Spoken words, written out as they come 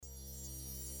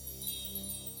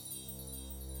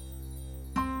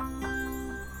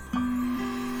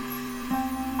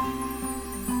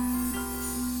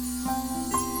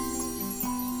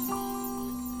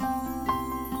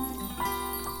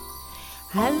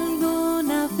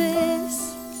Alguna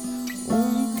vez,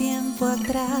 un tiempo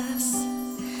atrás,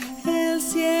 el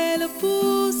cielo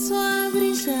puso a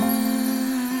brillar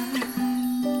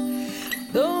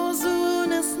dos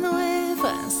lunas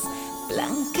nuevas,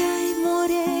 blanca y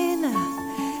morena.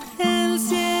 El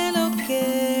cielo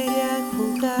quería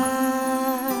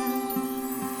jugar.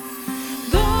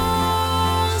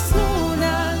 Dos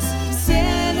lunas,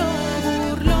 cielo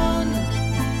burlón,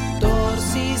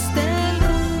 torciste el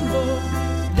rumbo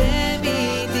de mi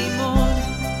timón.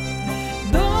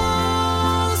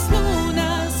 Dos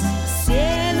lunas,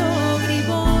 cielo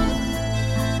bribón,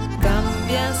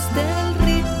 cambiaste el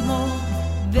ritmo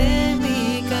de mi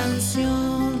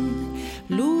canción.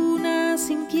 Lunas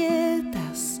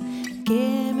inquietas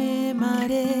que me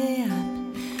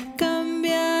marean,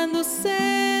 cambiándose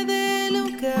de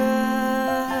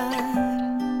lugar.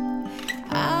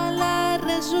 A la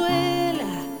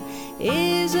rayuela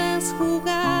ellas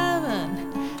jugaban,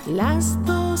 las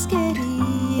dos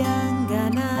querían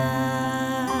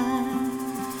ganar.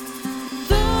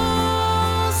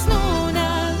 Dos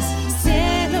lunas,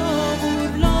 cielo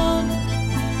burlón,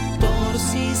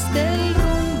 torciste el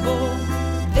rumbo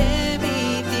de mi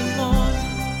timón.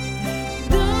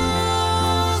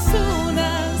 Dos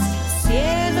lunas,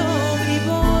 cielo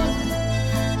bribón,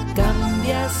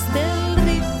 cambiaste el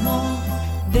ritmo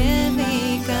de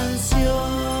mi canción.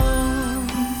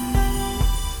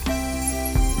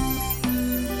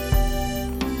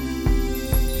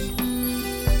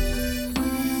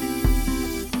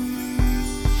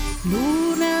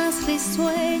 Lunas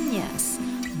risueñas,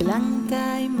 blanca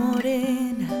y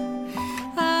morena,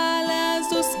 a las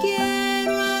dos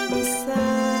quiero avisar.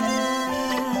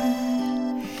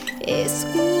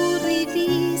 Escucha